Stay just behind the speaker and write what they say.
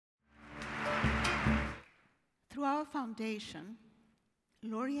our foundation,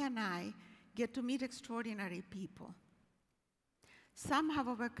 Lori and I get to meet extraordinary people. Some have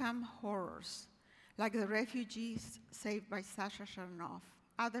overcome horrors, like the refugees saved by Sasha Chernoff.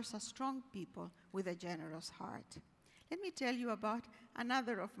 Others are strong people with a generous heart. Let me tell you about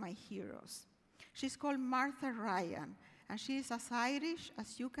another of my heroes. She's called Martha Ryan, and she is as Irish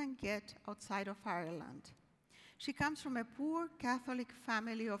as you can get outside of Ireland. She comes from a poor Catholic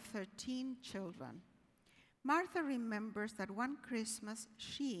family of 13 children. Martha remembers that one Christmas,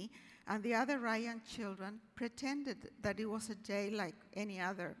 she and the other Ryan children pretended that it was a day like any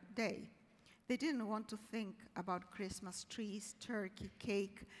other day. They didn't want to think about Christmas trees, turkey,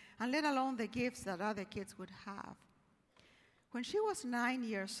 cake, and let alone the gifts that other kids would have. When she was 9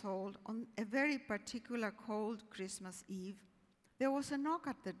 years old, on a very particular cold Christmas Eve, there was a knock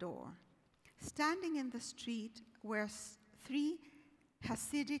at the door. Standing in the street were 3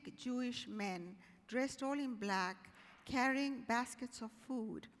 Hasidic Jewish men dressed all in black, carrying baskets of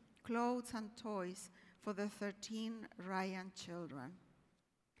food, clothes, and toys for the 13 Ryan children.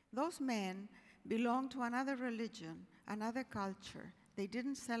 Those men belonged to another religion, another culture. They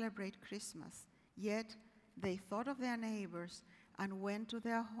didn't celebrate Christmas, yet they thought of their neighbors and went to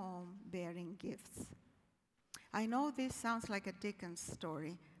their home bearing gifts. I know this sounds like a Dickens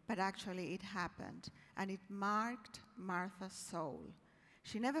story, but actually it happened, and it marked Martha's soul.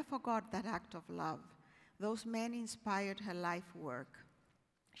 She never forgot that act of love. Those men inspired her life work.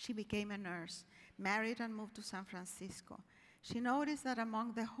 She became a nurse, married, and moved to San Francisco. She noticed that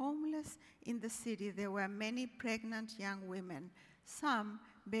among the homeless in the city, there were many pregnant young women, some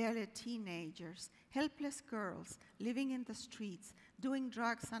barely teenagers, helpless girls living in the streets, doing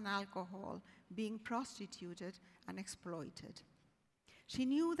drugs and alcohol, being prostituted and exploited. She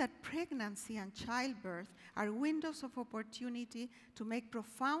knew that pregnancy and childbirth are windows of opportunity to make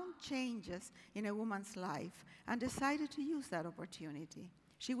profound changes in a woman's life, and decided to use that opportunity.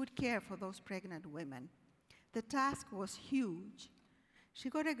 She would care for those pregnant women. The task was huge. She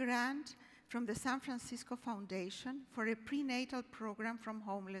got a grant from the San Francisco Foundation for a prenatal program from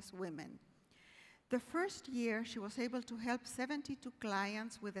homeless women. The first year, she was able to help 72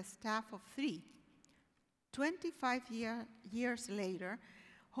 clients with a staff of 3. 25 years later,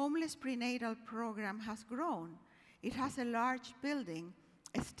 Homeless Prenatal Program has grown. It has a large building,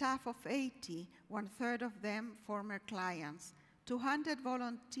 a staff of 80, 1/3 of them former clients, 200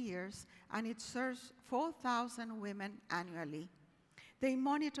 volunteers, and it serves 4,000 women annually. They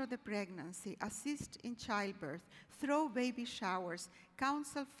monitor the pregnancy, assist in childbirth, throw baby showers,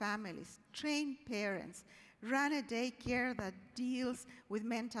 counsel families, train parents, run a daycare that deals with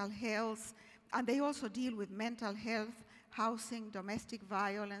mental health, and they also deal with mental health, housing, domestic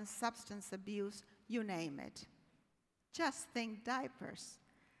violence, substance abuse, you name it. Just think diapers.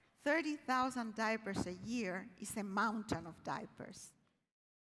 30,000 diapers a year is a mountain of diapers.